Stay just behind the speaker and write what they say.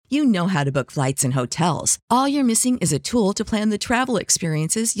You know how to book flights and hotels. All you're missing is a tool to plan the travel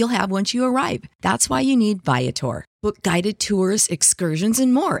experiences you'll have once you arrive. That's why you need Viator. Book guided tours, excursions,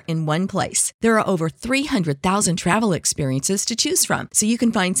 and more in one place. There are over 300,000 travel experiences to choose from, so you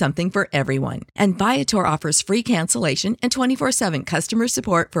can find something for everyone. And Viator offers free cancellation and 24/7 customer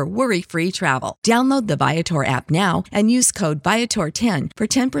support for worry-free travel. Download the Viator app now and use code Viator10 for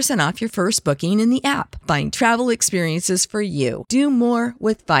 10% off your first booking in the app. Find travel experiences for you. Do more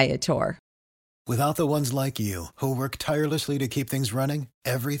with Viator. Without the ones like you, who work tirelessly to keep things running,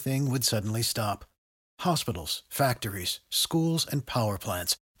 everything would suddenly stop. Hospitals, factories, schools, and power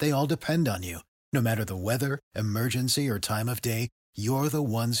plants, they all depend on you. No matter the weather, emergency, or time of day, you're the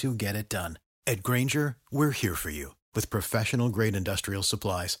ones who get it done. At Grainger, we're here for you with professional-grade industrial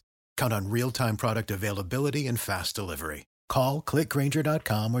supplies. Count on real-time product availability and fast delivery. Call, click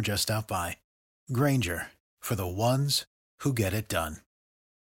Grainger.com, or just stop by. Grainger, for the ones who get it done.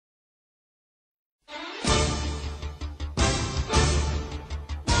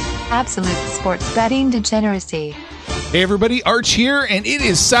 Absolute sports betting degeneracy. Hey everybody, Arch here, and it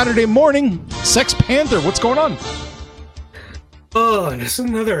is Saturday morning. Sex Panther, what's going on? Oh, it's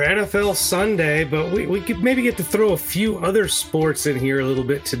another NFL Sunday, but we could maybe get to throw a few other sports in here a little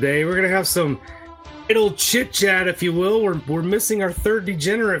bit today. We're going to have some idle chit-chat, if you will. We're missing our third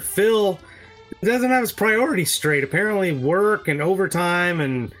degenerate, Phil. He doesn't have his priorities straight. Apparently work and overtime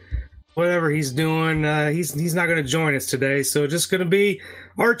and whatever he's doing, he's not going to join us today, so just going to be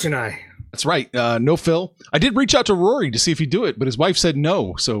Arch and I. That's right. No Phil. I did reach out to Rory to see if he'd do it, but his wife said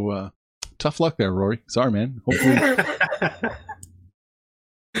no. So tough luck there, Rory. Sorry, man. Hopefully,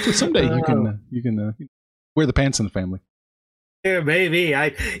 someday you can wear the pants in the family. Yeah, maybe.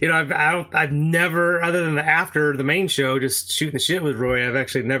 I've never, other than after the main show, just shooting the shit with Rory. I've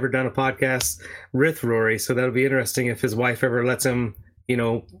actually never done a podcast with Rory, so that'll be interesting if his wife ever lets him.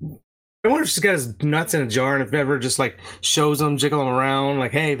 I wonder if she's got his nuts in a jar and if ever just like shows them, jiggle them around,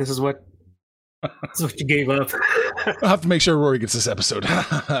 like, hey, this is what you gave up. I'll have to make sure Rory gets this episode.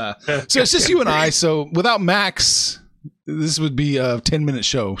 So it's just you and I. So without Max, this would be a 10-minute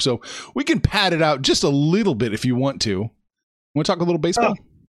show. So we can pad it out just a little bit if you want to. Want to talk a little baseball?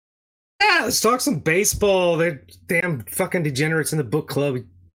 Yeah, let's talk some baseball. They're damn fucking degenerates in the book club.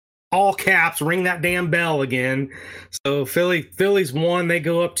 All caps, ring that damn bell again. So Phillies won. They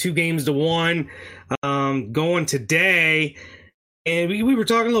go up 2-1, going today. And we were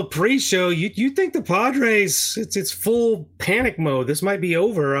talking a little pre-show. You think the Padres, it's full panic mode. This might be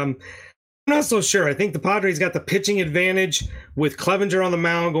over. I'm not so sure. I think the Padres got the pitching advantage with Clevenger on the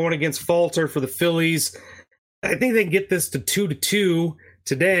mound going against Falter for the Phillies. I think they can get this to 2-2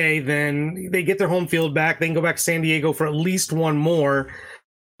 today. Then they get their home field back. They can go back to San Diego for at least one more.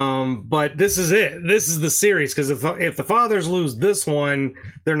 But this is it. This is the series, because if the Fathers lose this one,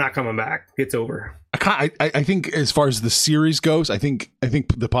 they're not coming back. It's over. I think as far as the series goes, I think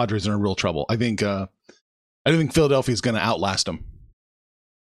the Padres are in real trouble. I think Philadelphia is going to outlast them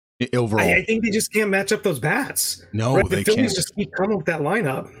overall. I think they just can't match up those bats. No, right? they Phillies can't. Just keep coming with that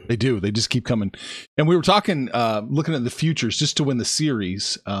lineup. They do. They just keep coming. And we were talking, looking at the futures just to win the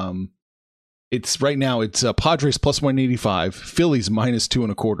series. It's right now, it's Padres plus 185, Phillies minus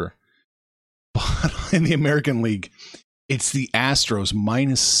 2.25. But in the American League, it's the Astros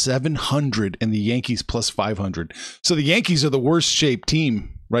minus 700 and the Yankees plus 500. So the Yankees are the worst shaped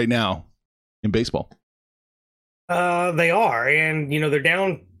team right now in baseball. They are. And, they're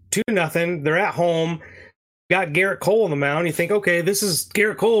down 2-0. They're at home. Got Garrett Cole on the mound. You think, okay, this is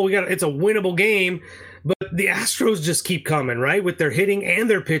Garrett Cole. It's a winnable game. But the Astros just keep coming, right? With their hitting and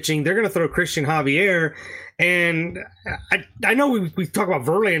their pitching. They're going to throw Christian Javier. And I know we talk about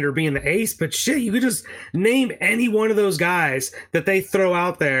Verlander being the ace, but shit, you could just name any one of those guys that they throw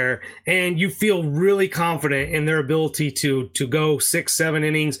out there, and you feel really confident in their ability to go 6-7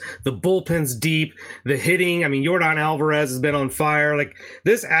 innings. The bullpen's deep. The hitting, Yordan Alvarez has been on fire. Like,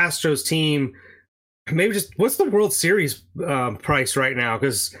 this Astros team, maybe just, what's the World Series price right now?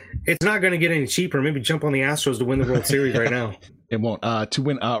 Because it's not going to get any cheaper. Maybe jump on the Astros to win the World Series right now. It won't. To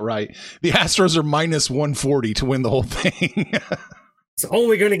win outright, the Astros are minus 140 to win the whole thing. It's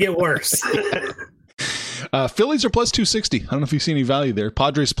only going to get worse. Phillies are plus 260. I don't know if you see any value there.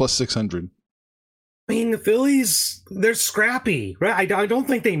 Padres plus 600. The Phillies, they're scrappy, right? I don't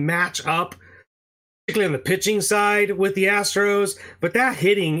think they match up, particularly on the pitching side, with the Astros. But that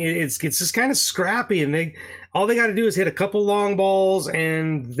hitting, it's just kind of scrappy, and all they got to do is hit a couple long balls,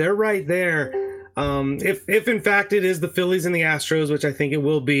 and they're right there. If in fact it is the Phillies and the Astros, which I think it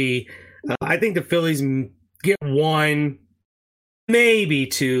will be, I think the Phillies get 1, maybe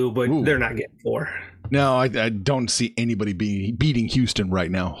 2, but They're not getting 4. No, I don't see anybody beating Houston right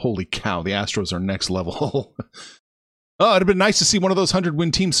now. Holy cow, the Astros are next level. Oh, it'd have been nice to see one of those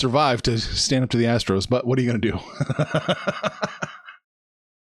 100-win teams survive to stand up to the Astros, but what are you going to do?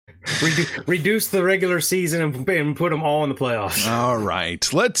 Reduce the regular season and put them all in the playoffs. All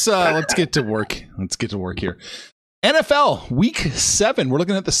right, let's get to work. Let's get to work here. NFL Week 7. We're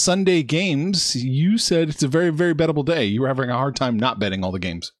looking at the Sunday games. You said it's a very, very bettable day. You were having a hard time not betting all the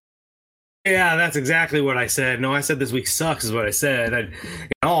games. Yeah, that's exactly what I said. No, I said this week sucks is what I said. In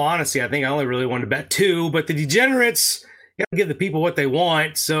all honesty, I think I only really wanted to bet 2, but the degenerates got to give the people what they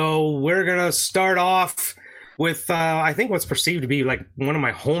want. So we're going to start off with, I think, what's perceived to be like one of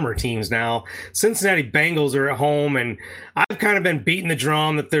my homer teams now. Cincinnati Bengals are at home, and I've kind of been beating the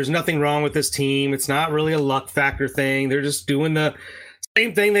drum that there's nothing wrong with this team. It's not really a luck factor thing. They're just doing the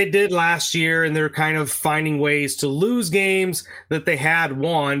same thing they did last year, and they're kind of finding ways to lose games that they had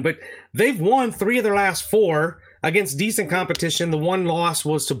won. But they've won 3 of their last 4 against decent competition. The one loss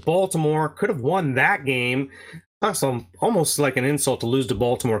was to Baltimore. Could have won that game. That's almost like an insult to lose to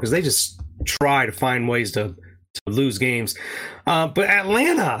Baltimore because they just try to find ways to lose games. But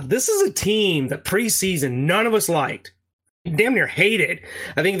Atlanta, this is a team that preseason none of us liked. Damn near hated.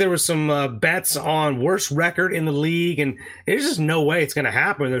 I think there was some bets on worst record in the league, and there's just no way it's going to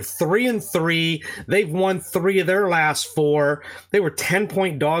happen. They're 3-3. They've won 3 of their last 4. They were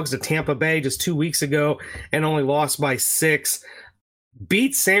 10-point dogs to Tampa Bay just 2 weeks ago and only lost by 6.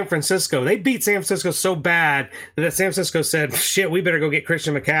 Beat San Francisco. They beat San Francisco so bad that San Francisco said, shit, we better go get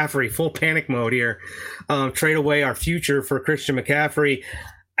Christian McCaffrey. Full panic mode here. Trade away our future for Christian McCaffrey.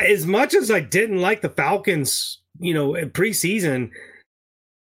 As much as I didn't like the Falcons, in preseason,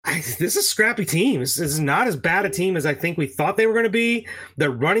 this is a scrappy team. This is not as bad a team as I think we thought they were going to be.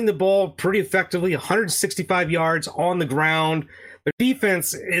 They're running the ball pretty effectively, 165 yards on the ground. Their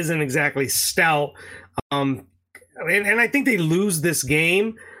defense isn't exactly stout. And I think they lose this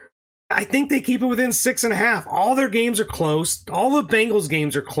game. I think they keep it within 6.5. All their games are close. All the Bengals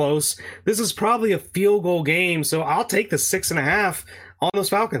games are close. This is probably a field goal game, so I'll take the 6.5 on those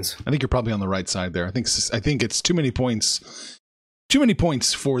Falcons. I think you're probably on the right side there. I think it's too many points. Too many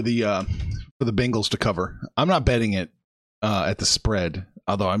points for the Bengals to cover. I'm not betting it at the spread,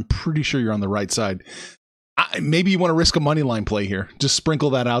 although I'm pretty sure you're on the right side. Maybe you want to risk a money line play here. Just sprinkle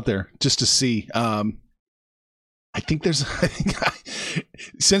that out there just to see. I think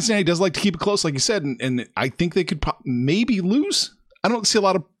Cincinnati does like to keep it close, like you said, and I think they could maybe lose. I don't see a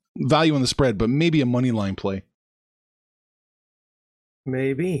lot of value in the spread, but maybe a money line play.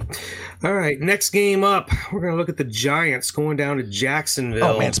 Maybe. All right, next game up, we're going to look at the Giants going down to Jacksonville.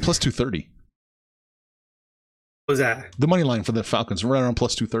 Oh, man, it's plus 230. What was that? The money line for the Falcons, right around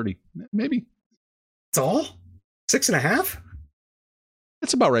plus 230. Maybe. That's all? 6.5?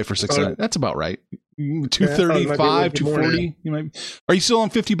 That's about right for 6.5. That's about right. 235, 240. Are you still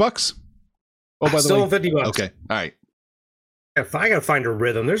on $50? Oh, by the still way, on $50. Okay, all right. If I got to find a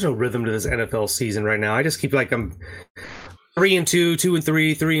rhythm. There's no rhythm to this NFL season right now. I just keep like I'm 3-2,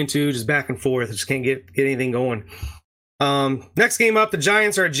 2-3, 3-2, just back and forth. I just can't get anything going. Next game up, the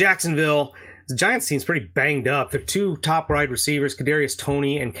Giants are at Jacksonville. The Giants team's pretty banged up. Their 2 top wide receivers, Kadarius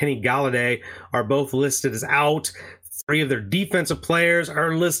Toney and Kenny Galladay, are both listed as out. 3 of their defensive players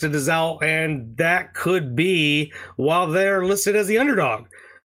are listed as out, and that could be while they're listed as the underdog.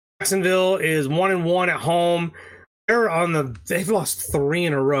 Jacksonville is 1-1 at home. They've lost 3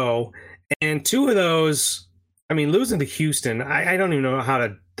 in a row, and 2 of those, losing to Houston, I don't even know how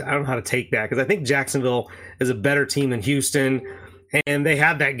to take that, because I think Jacksonville is a better team than Houston, and they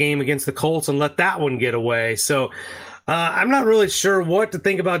had that game against the Colts and let that one get away. So I'm not really sure what to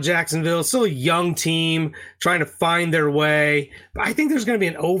think about Jacksonville. It's still a young team trying to find their way. But I think there's going to be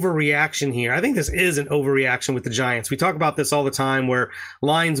an overreaction here. I think this is an overreaction with the Giants. We talk about this all the time where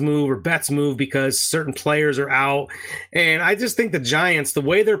lines move or bets move because certain players are out. And I just think the Giants, the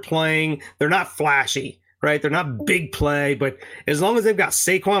way they're playing, they're not flashy, right? They're not big play. But as long as they've got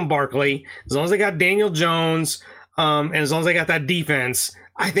Saquon Barkley, as long as they got Daniel Jones, and as long as they got that defense,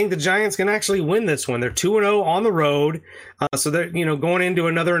 I think the Giants can actually win this one. They're 2-0 on the road, so they're going into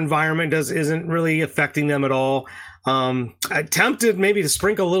another environment isn't really affecting them at all. I tempted maybe to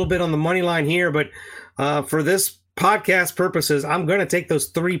sprinkle a little bit on the money line here, but for this podcast purposes, I'm going to take those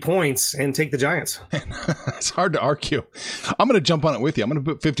 3 points and take the Giants. It's hard to argue. I'm going to jump on it with you. I'm going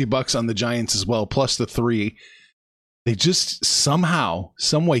to put $50 on the Giants as well, plus the 3. They just somehow,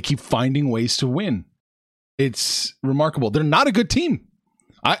 some way, keep finding ways to win. It's remarkable. They're not a good team.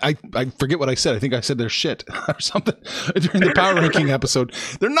 I forget what I said. I think I said they're shit or something during the power ranking episode.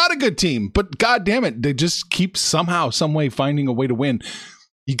 They're not a good team, but God damn it, they just keep somehow, some way finding a way to win.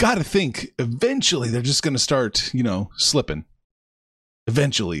 you got to think eventually they're just going to start, slipping.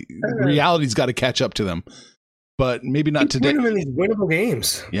 Eventually, reality's got to catch up to them, but maybe not today. Win them in these winnable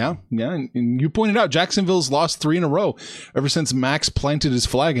games. Yeah. And you pointed out Jacksonville's lost 3 in a row ever since Max planted his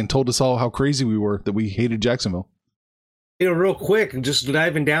flag and told us all how crazy we were that we hated Jacksonville. Real quick, just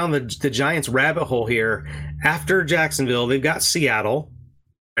diving down the Giants rabbit hole here. After Jacksonville, they've got Seattle,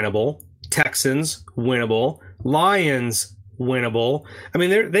 winnable. Texans, winnable. Lions, winnable. I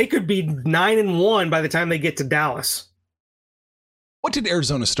mean, they could be 9-1 by the time they get to Dallas. What did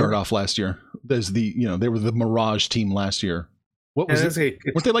Arizona start off last year? There's they were the Mirage team last year. What was it?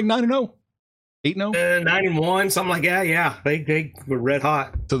 Weren't they like 9-0? 8-0? 9-1, something like that. Yeah, they were red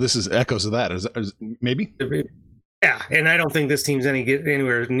hot. So this is echoes of that. Is maybe? Yeah, and I don't think this team's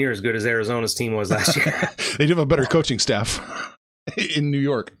anywhere near as good as Arizona's team was last year. They do have a better coaching staff in New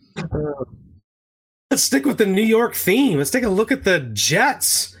York. Let's stick with the New York theme. Let's take a look at the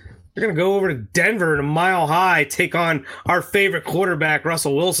Jets. They're going to go over to Denver in a Mile High, take on our favorite quarterback,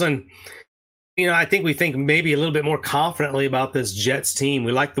 Russell Wilson. I think we think maybe a little bit more confidently about this Jets team.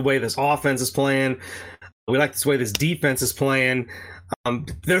 We like the way this offense is playing. We like the way this defense is playing.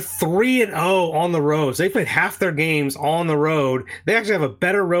 They're 3-0 on the road. So they played half their games on the road. They actually have a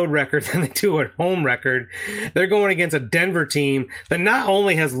better road record than they do at home record. They're going against a Denver team that not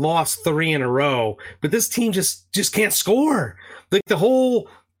only has lost 3 in a row, but this team just can't score. Like the whole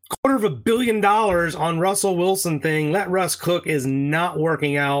 $250 million on Russell Wilson thing, let Russ cook, is not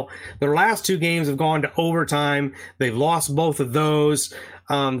working out. Their last 2 games have gone to overtime. They've lost both of those.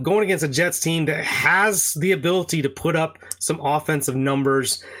 Going against a Jets team that has the ability to put up some offensive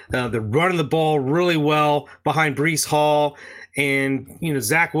numbers. They're running the ball really well behind Breece Hall and,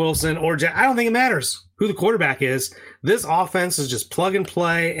 Zach Wilson or I don't think it matters who the quarterback is. This offense is just plug and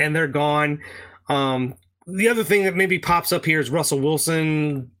play, and they're gone. The other thing that maybe pops up here is Russell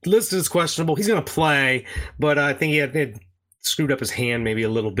Wilson listed as questionable. He's going to play, but I think he had screwed up his hand maybe a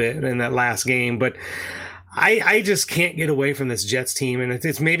little bit in that last game. But I just can't get away from this Jets team, and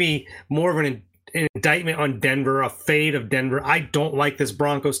it's maybe more of an indictment on Denver, a fade of Denver. I don't like this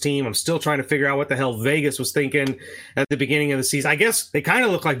Broncos team. I'm still trying to figure out what the hell Vegas was thinking at the beginning of the season. I guess they kind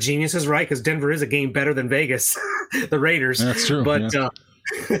of look like geniuses, right? Because Denver is a game better than Vegas, the Raiders. That's true. But yeah.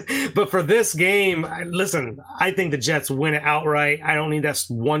 But for this game, listen, I think the Jets win it outright. I don't need that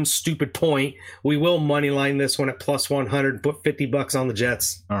one stupid point. We will money line this one at plus 100. Put $50 on the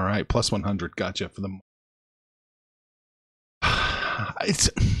Jets. All right, plus 100. Gotcha for the.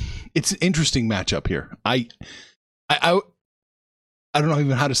 It's an interesting matchup here. I don't know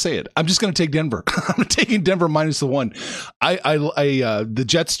even how to say it. I'm just going to take Denver. I'm taking Denver minus the 1. The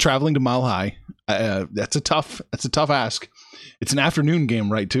Jets traveling to Mile High. That's a tough ask. It's an afternoon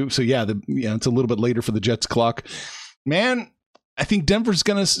game, right? Too. So yeah, it's a little bit later for the Jets clock. Man, I think Denver's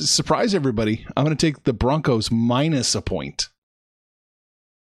going to surprise everybody. I'm going to take the Broncos minus a point.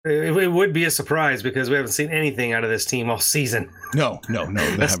 It would be a surprise because we haven't seen anything out of this team all season. No.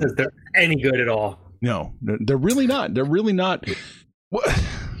 They're any good at all. No, they're really not. They're really not. What,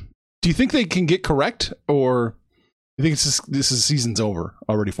 do you think they can get correct, or do you think this season's over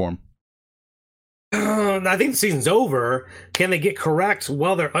already for them? I think the season's over. Can they get correct?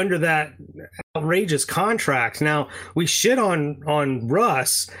 Well, they're under that outrageous contract. Now, we shit on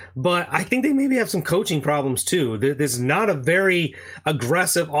Russ, but I think they maybe have some coaching problems too. There's not a very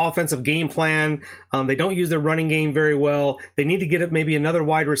aggressive offensive game plan. They don't use their running game very well. They need to get up maybe another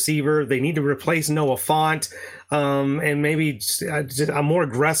wide receiver. They need to replace Noah Fant. And maybe just a more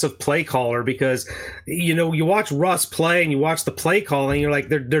aggressive play caller, because you watch Russ play and you watch the play calling, you're like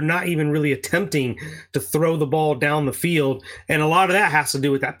they're not even really attempting to throw the ball down the field, and a lot of that has to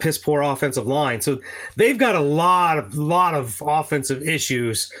do with that piss poor offensive line. So they've got a lot of offensive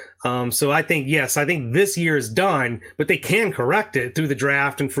issues. So I think this year is done, but they can correct it through the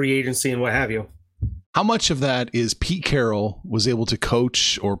draft and free agency and what have you. How much of that is Pete Carroll was able to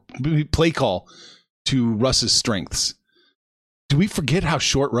coach or play call to Russ's strengths? Do we forget how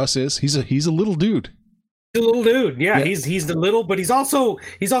short Russ is? He's a little dude. He's a little dude. Yeah. He's the little, but he's also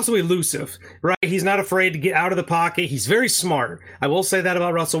elusive, right? He's not afraid to get out of the pocket. He's very smart. I will say that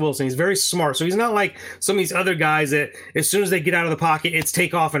about Russell Wilson. He's very smart. So he's not like some of these other guys that as soon as they get out of the pocket, it's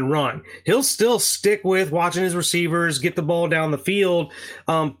take off and run. He'll still stick with watching his receivers, get the ball down the field.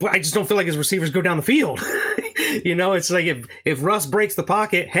 But I just don't feel like his receivers go down the field. It's like if Russ breaks the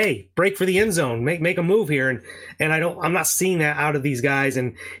pocket, hey, break for the end zone, make a move here. And I'm not seeing that out of these guys.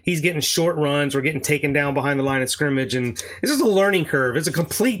 And he's getting short runs or getting taken down behind the line of scrimmage. And it's just a learning curve. It's a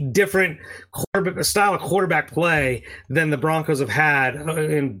complete different style of quarterback play than the Broncos have had.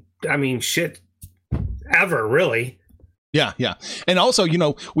 Ever, really. Yeah, yeah. And also,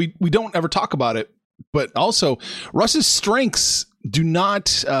 we don't ever talk about it, but also Russ's strengths do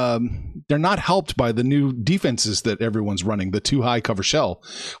not they're not helped by the new defenses that everyone's running, the too high cover shell,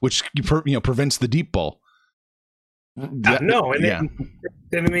 which prevents the deep ball. No, and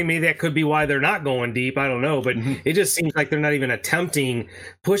then maybe that could be why they're not going deep. I don't know, but it just seems like they're not even attempting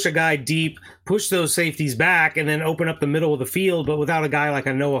push a guy deep, push those safeties back, and then open up the middle of the field. But without a guy like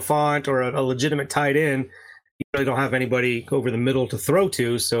a Noah Fant or a legitimate tight end, you really don't have anybody over the middle to throw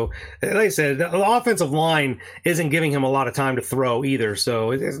to. So, like I said, the offensive line isn't giving him a lot of time to throw either.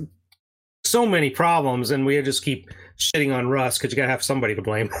 So, there's so many problems, and we just keep shitting on Russ because you gotta have somebody to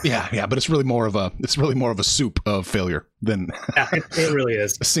blame. Yeah, but it's really more of a soup of failure than it really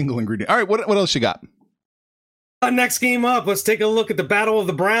is a single ingredient. All right, what else you got? Next game up, let's take a look at the Battle of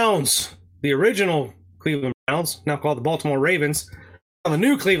the Browns. The original Cleveland Browns, now called the Baltimore Ravens, the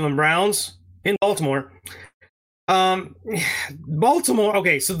new Cleveland Browns in Baltimore. Baltimore.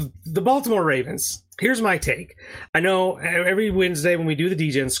 Okay, so the Baltimore Ravens. Here's my take. I know every Wednesday when we do the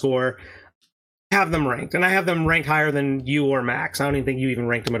DGen score, I have them ranked, and I have them ranked higher than you or Max. I don't even think you even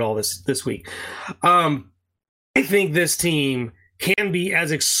ranked them at all this week. I think this team can be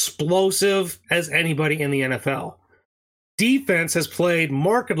as explosive as anybody in the NFL. Defense has played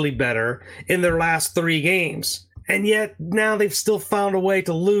markedly better in their last 3 games, and yet now they've still found a way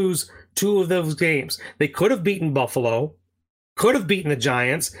to lose 2 of those games. They could have beaten Buffalo, could have beaten the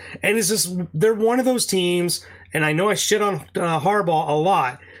Giants, and it's just they're one of those teams, and I know I shit on Harbaugh a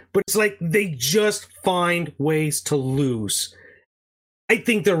lot, but it's like they just find ways to lose. I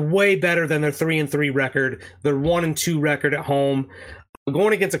think they're way better than their 3-3 record, their 1-2 record at home.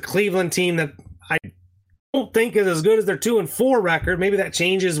 Going against a Cleveland team that I don't think is as good as their 2-4 record. Maybe that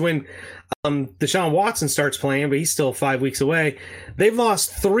changes when Deshaun Watson starts playing, but he's still 5 weeks away. They've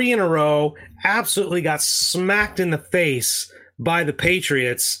lost 3 in a row, absolutely got smacked in the face by the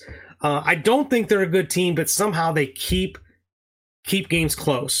Patriots. I don't think they're a good team, but somehow they keep games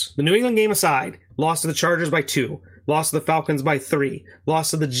close. The New England game aside, lost to the Chargers by 2, lost to the Falcons by 3,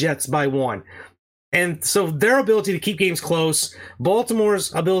 lost to the Jets by 1. And so their ability to keep games close,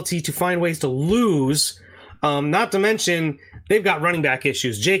 Baltimore's ability to find ways to lose, not to mention they've got running back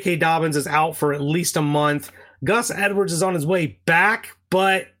issues. J.K. Dobbins is out for at least a month. Gus Edwards is on his way back,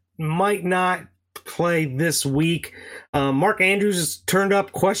 but might not play this week. Mark Andrews is turned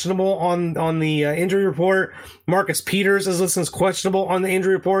up questionable on the injury report. Marcus Peters is listed as questionable on the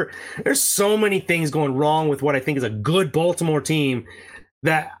injury report. There's so many things going wrong with what I think is a good Baltimore team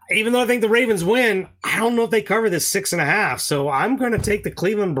that even though I think the Ravens win, I don't know if they cover this 6.5. So I'm going to take the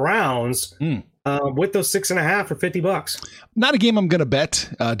Cleveland Browns with those 6.5 for $50. Not a game I'm going to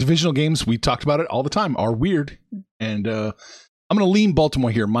bet. Divisional games, we talked about it all the time, are weird. And I'm going to lean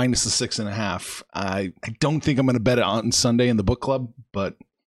Baltimore here, minus the 6.5. I don't think I'm going to bet it on Sunday in the book club, but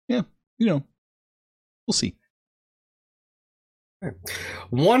yeah, we'll see.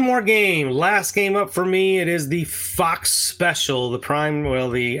 One more game. Last game up for me. It is the Fox Special,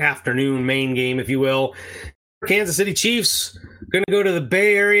 the afternoon main game, if you will. Kansas City Chiefs going to go to the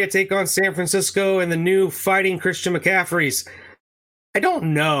Bay Area, take on San Francisco and the new Fighting Christian McCaffreys. I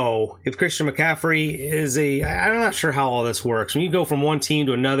don't know if Christian McCaffrey I'm not sure how all this works. When you go from one team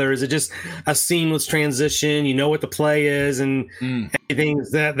to another, is it just a seamless transition? You know what the play is and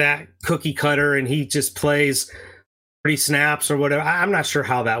everything's that cookie cutter and he just plays 30 snaps or whatever. I'm not sure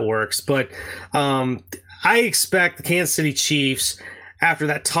how that works, but I expect the Kansas City Chiefs, after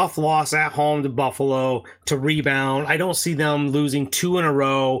that tough loss at home to Buffalo, to rebound. I don't see them losing 2 in a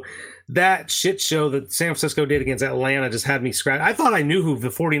row. That shit show that San Francisco did against Atlanta just had me scratch. I thought I knew who the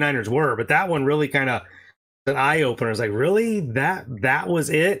 49ers were, but that one really kind of an eye-opener. I was like, really? That was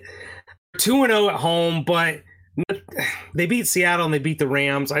it? 2-0 at home, but they beat Seattle and they beat the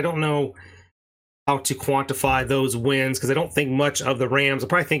Rams. I don't know how to quantify those wins because I don't think much of the Rams. I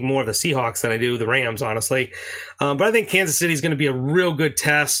probably think more of the Seahawks than I do the Rams, honestly. But I think Kansas City is going to be a real good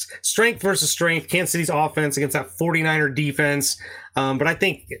test. Strength versus strength. Kansas City's offense against that 49er defense. But I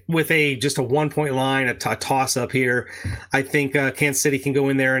think with just a 1-point line, a toss-up here, I think Kansas City can go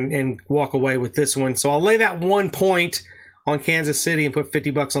in there and walk away with this one. So I'll lay that 1 point on Kansas City and put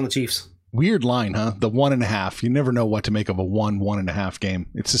 $50 on the Chiefs. Weird line, huh? The 1.5. You never know what to make of a 1.5 game.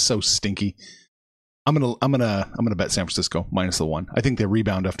 It's just so stinky. I'm gonna bet San Francisco minus the 1. I think they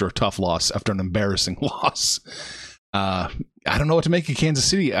rebound after a tough loss, after an embarrassing loss. I don't know what to make of Kansas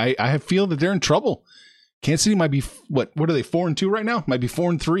City. I feel that they're in trouble. Kansas City might be what are they 4-2 right now? Might be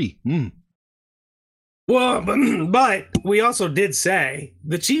 4-3. Well, but we also did say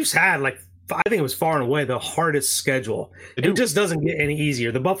the Chiefs had like I think it was far and away the hardest schedule. It just doesn't get any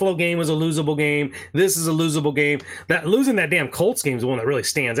easier. The Buffalo game was a losable game. This is a losable game. That losing that damn Colts game is the one that really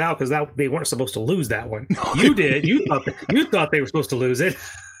stands out because they weren't supposed to lose that one. You did. You thought they were supposed to lose it.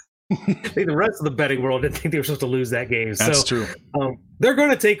 I think the rest of the betting world didn't think they were supposed to lose that game. That's true. They're going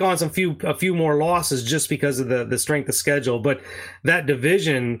to take on a few more losses just because of the strength of schedule. But that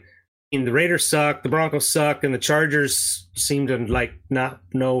division, the Raiders suck, the Broncos suck, and the Chargers seem to like not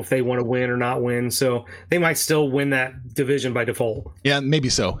know if they want to win or not win. So they might still win that division by default. Yeah, maybe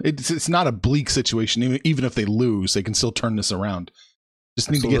so. It's not a bleak situation. Even if they lose, they can still turn this around.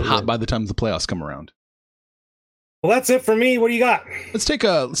 Just need to get hot by the time the playoffs come around. Well, that's it for me. What do you got? Let's take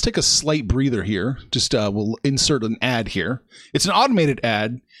a slight breather here. Just we'll insert an ad here. It's an automated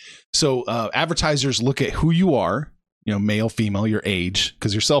ad, so advertisers look at who you are, male, female, your age,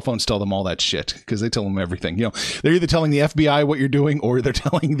 because your cell phones tell them all that shit because they tell them everything. They're either telling the FBI what you're doing or they're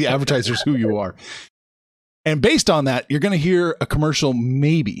telling the advertisers who you are. And based on that, you're going to hear a commercial,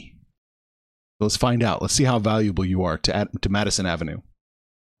 maybe. So let's find out. Let's see how valuable you are to Madison Avenue.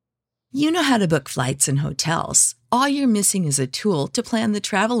 You know how to book flights and hotels. All you're missing is a tool to plan the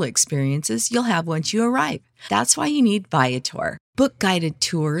travel experiences you'll have once you arrive. That's why you need Viator. Book guided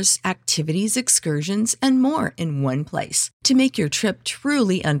tours, activities, excursions, and more in one place to make your trip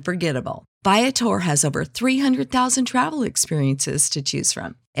truly unforgettable. Viator has over 300,000 travel experiences to choose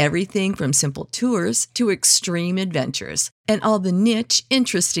from. Everything from simple tours to extreme adventures and all the niche,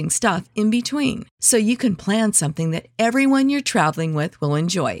 interesting stuff in between. So you can plan something that everyone you're traveling with will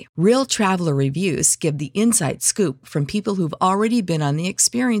enjoy. Real traveler reviews give the inside scoop from people who've already been on the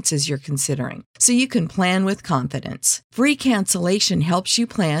experiences you're considering. So you can plan with confidence. Free cancellation helps you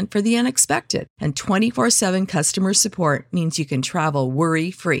plan for the unexpected. And 24/7 customer support means you can travel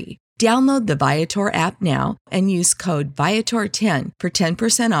worry-free. Download the Viator app now and use code Viator10 for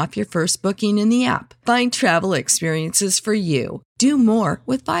 10% off your first booking in the app. Find travel experiences for you. Do more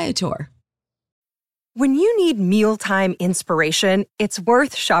with Viator. When you need mealtime inspiration, it's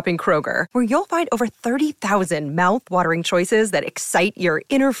worth shopping Kroger, where you'll find over 30,000 mouth-watering choices that excite your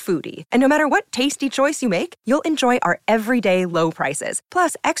inner foodie. And no matter what tasty choice you make, you'll enjoy our everyday low prices,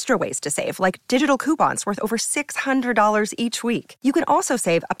 plus extra ways to save, like digital coupons worth over $600 each week. You can also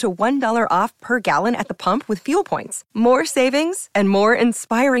save up to $1 off per gallon at the pump with fuel points. More savings and more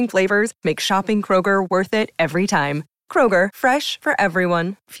inspiring flavors make shopping Kroger worth it every time. Kroger, fresh for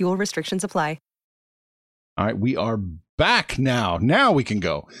everyone. Fuel restrictions apply. All right, we are back now. Now we can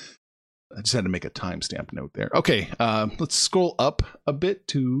go. I just had to make a timestamp note there. Okay, let's scroll up a bit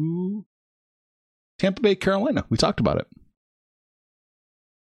to Tampa Bay, Carolina. We talked about it.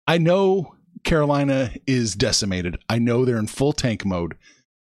 I know Carolina is decimated. I know they're in full tank mode,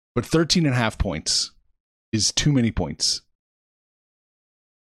 but 13.5 points is too many points.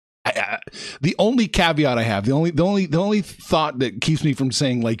 The only caveat I have, the only thought that keeps me from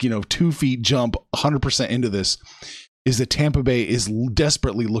saying 2 feet jump 100% into this is that Tampa Bay is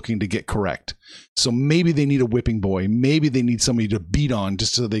desperately looking to get correct. So maybe they need a whipping boy. Maybe they need somebody to beat on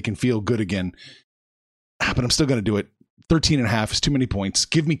just so they can feel good again. But I'm still going to do it. 13.5 is too many points.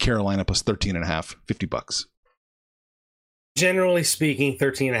 Give me Carolina plus 13.5, $50. Generally speaking,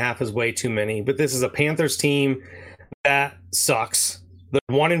 13.5 is way too many, but this is a Panthers team that sucks. They're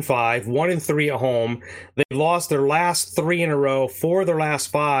 1-5, 1-3 at home. They've lost their last 3 in a row, 4 of their last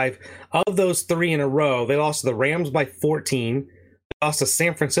 5. Of those 3 in a row, they lost to the Rams by 14. They lost to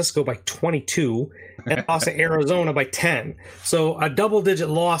San Francisco by 22. And lost to Arizona by 10. So a double-digit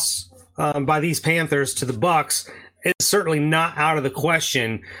loss by these Panthers to the Bucs is certainly not out of the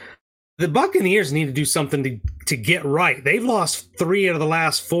question. The Buccaneers need to do something to get right. They've lost 3 out of the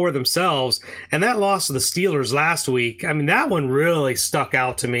last 4 themselves, and that loss to the Steelers last week, I mean, that one really stuck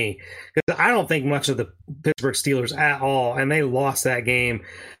out to me because I don't think much of the Pittsburgh Steelers at all, and they lost that game.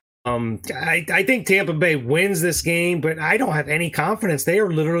 I think Tampa Bay wins this game, but I don't have any confidence. They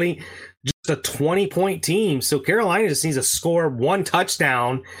are literally just a 20-point team, so Carolina just needs to score 1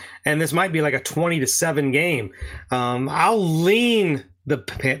 touchdown, and this might be like a 20-7 game. I'll lean the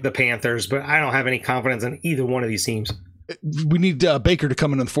Panthers, but I don't have any confidence in either one of these teams. We need Baker to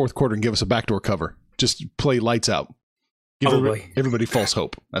come in the fourth quarter and give us a backdoor cover. Just play lights out. Give everybody false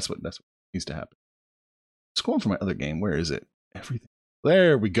hope. That's what needs to happen. Scrolling for my other game. Where is it? Everything.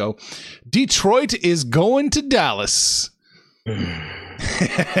 There we go. Detroit is going to Dallas.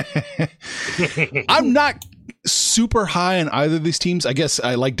 I'm not super high on either of these teams. I guess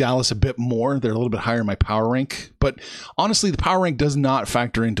I like Dallas a bit more. They're a little bit higher in my power rank, but honestly, the power rank does not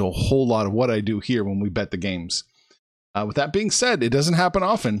factor into a whole lot of what I do here when we bet the games. With that being said, it doesn't happen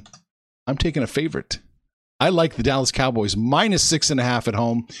often. I'm taking a favorite. I like the Dallas Cowboys minus 6.5 at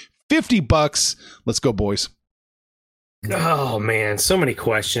home, $50. Let's go, boys. Oh, man, so many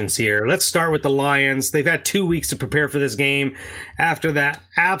questions here. Let's start with the Lions. They've had 2 weeks to prepare for this game after that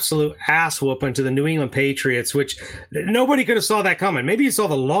absolute ass whooping to the New England Patriots, which nobody could have saw that coming. Maybe you saw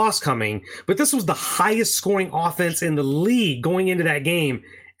the loss coming, but this was the highest scoring offense in the league going into that game,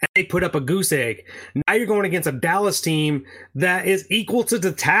 and they put up a goose egg. Now you're going against a Dallas team that is equal to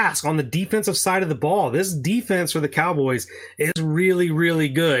the task on the defensive side of the ball. This defense for the Cowboys is really, really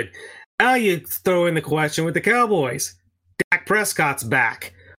good. Now you throw in the question with the Cowboys. Dak Prescott's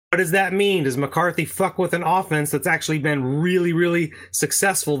back. What does that mean? Does McCarthy fuck with an offense that's actually been really, really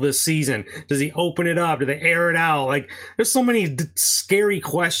successful this season? Does he open it up? Do they air it out? Like, there's so many scary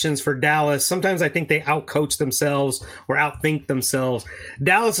questions for Dallas. Sometimes I think they outcoach themselves or outthink themselves.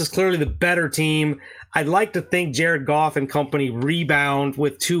 Dallas is clearly the better team. I'd like to think Jared Goff and company rebound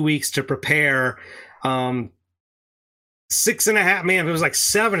with 2 weeks to prepare. 6.5, man, if it was like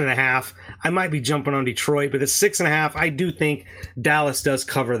 7.5, I might be jumping on Detroit, but at 6.5, I do think Dallas does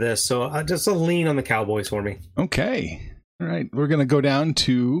cover this. So just a lean on the Cowboys for me. Okay. All right. We're going to go down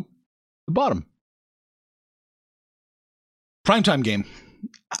to the bottom. Primetime game.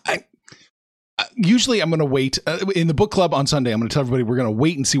 Usually I'm going to wait. In the book club on Sunday, I'm going to tell everybody we're going to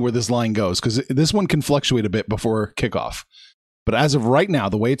wait and see where this line goes, because this one can fluctuate a bit before kickoff. But as of right now,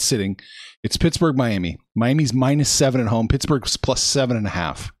 the way it's sitting, it's Pittsburgh, Miami. Miami's -7 at home. Pittsburgh's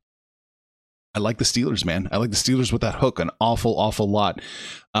 +7.5. I like the Steelers, man. I like the Steelers with that hook an awful, awful lot.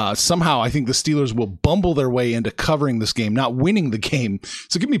 Somehow, I think the Steelers will bumble their way into covering this game, not winning the game.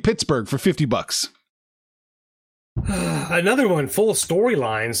 So give me Pittsburgh for $50. Another one full of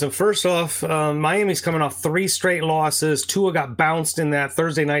storylines. So first off, Miami's coming off 3 straight losses. Tua got bounced in that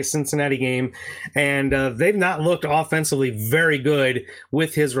Thursday night Cincinnati game, and they've not looked offensively very good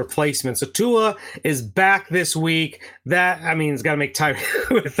with his replacement. So Tua is back this week. That, I mean, it's got to make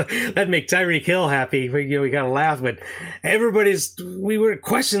that'd make Tyreek Hill happy. We got to laugh, but we were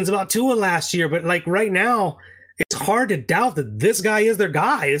questions about Tua last year, but like right now, it's hard to doubt that this guy is their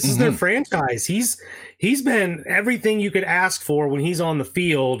guy. This is their franchise. He's been everything you could ask for when he's on the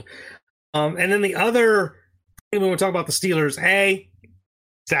field. And then the other thing when we talk about the Steelers, I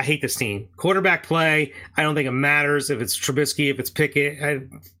hate this team. Quarterback play, I don't think it matters if it's Trubisky, if it's Pickett.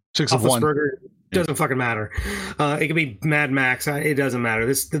 6 of 1. Doesn't fucking matter. It could be Mad Max. It doesn't matter.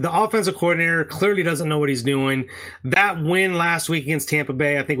 The offensive coordinator clearly doesn't know what he's doing. That win last week against Tampa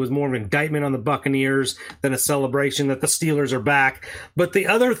Bay, I think, was more of an indictment on the Buccaneers than a celebration that the Steelers are back. But the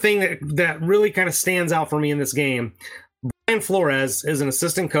other thing that really kind of stands out for me in this game, Brian Flores is an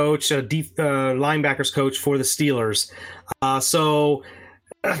assistant coach, a deep linebackers coach for the Steelers. So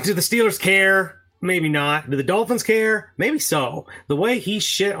do the Steelers care? Maybe not. Do the Dolphins care? Maybe so. The way he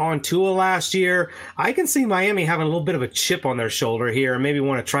shit on Tua last year, I can see Miami having a little bit of a chip on their shoulder here and maybe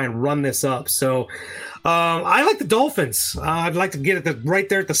want to try and run this up. So I like the Dolphins. I'd like to get it right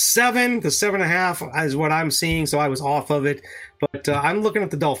there at the 7. The 7.5 is what I'm seeing, so I was off of it. But I'm looking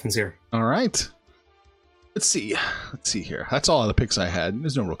at the Dolphins here. All right. Let's see here. That's all the picks I had.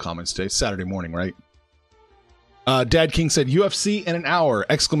 There's no real comments today. It's Saturday morning, right? Dad King said UFC in an hour! !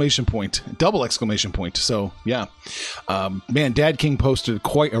 Double exclamation point. So yeah, man, Dad King posted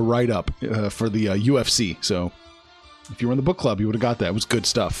quite a write-up for the UFC. So if you were in the book club, you would have got that. It was good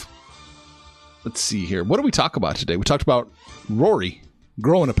stuff. Let's see here. What did we talk about today? We talked about Rory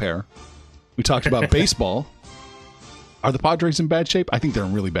growing a pair. We talked about baseball. Are the Padres in bad shape? I think they're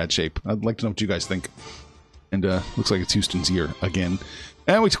in really bad shape. I'd like to know what you guys think. And looks like it's Houston's year again.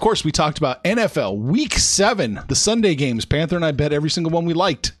 And of course, we talked about NFL Week 7, the Sunday games. Panther and I bet every single one we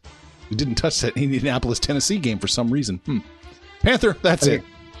liked. We didn't touch that Indianapolis, Tennessee game for some reason. Panther, that's it.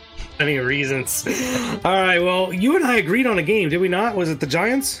 Any reasons? All right, well, you and I agreed on a game, did we not? Was it the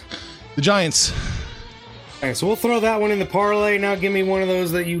Giants? The Giants. All right, so we'll throw that one in the parlay. Now give me one of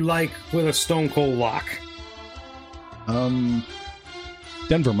those that you like with a stone cold lock. Denver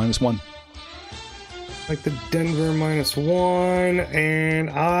 -1. Like the Denver -1, and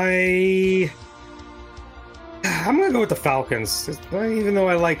I'm gonna go with the Falcons. Even though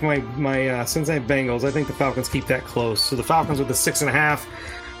I like my Cincinnati Bengals, I think the Falcons keep that close. So the Falcons with the 6.5,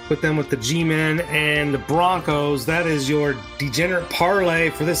 put them with the G-Men and the Broncos. That is your degenerate parlay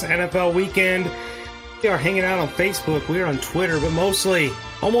for this NFL weekend. We are hanging out on Facebook. We are on Twitter, but mostly,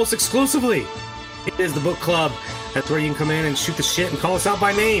 almost exclusively, it is the book club. That's where you can come in and shoot the shit and call us out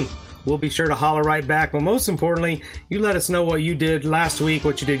by name. We'll be sure to holler right back. But most importantly, you let us know what you did last week,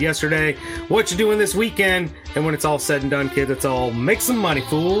 what you did yesterday, what you're doing this weekend. And when it's all said and done, kids, it's all make some money,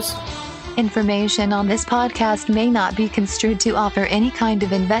 fools. Information on this podcast may not be construed to offer any kind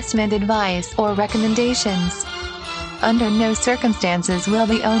of investment advice or recommendations. Under no circumstances will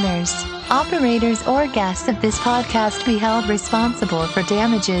the owners, operators, or guests of this podcast be held responsible for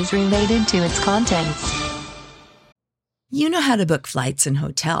damages related to its contents. You know how to book flights and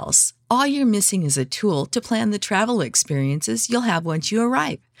hotels. All you're missing is a tool to plan the travel experiences you'll have once you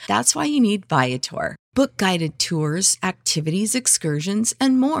arrive. That's why you need Viator. Book guided tours, activities, excursions,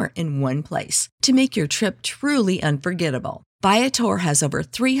 and more in one place to make your trip truly unforgettable. Viator has over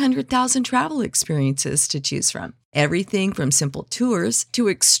 300,000 travel experiences to choose from. Everything from simple tours to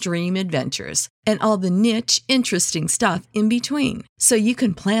extreme adventures and all the niche, interesting stuff in between. So you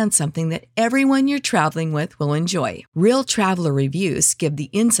can plan something that everyone you're traveling with will enjoy. Real traveler reviews give the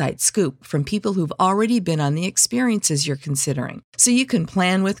inside scoop from people who've already been on the experiences you're considering. So you can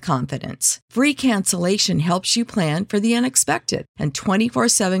plan with confidence. Free cancellation helps you plan for the unexpected. And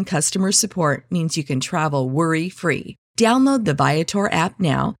 24/7 customer support means you can travel worry-free. Download the Viator app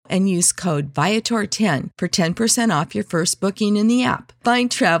now and use code Viator10 for 10% off your first booking in the app. Find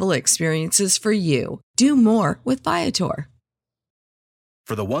travel experiences for you. Do more with Viator.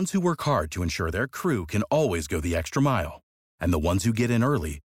 For the ones who work hard to ensure their crew can always go the extra mile, and the ones who get in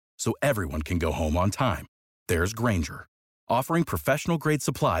early so everyone can go home on time, there's Grainger, offering professional-grade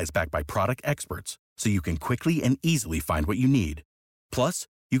supplies backed by product experts so you can quickly and easily find what you need. Plus,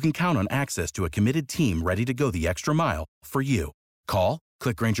 you can count on access to a committed team ready to go the extra mile for you. Call,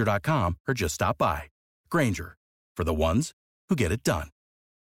 click Grainger.com, or just stop by. Grainger, for the ones who get it done.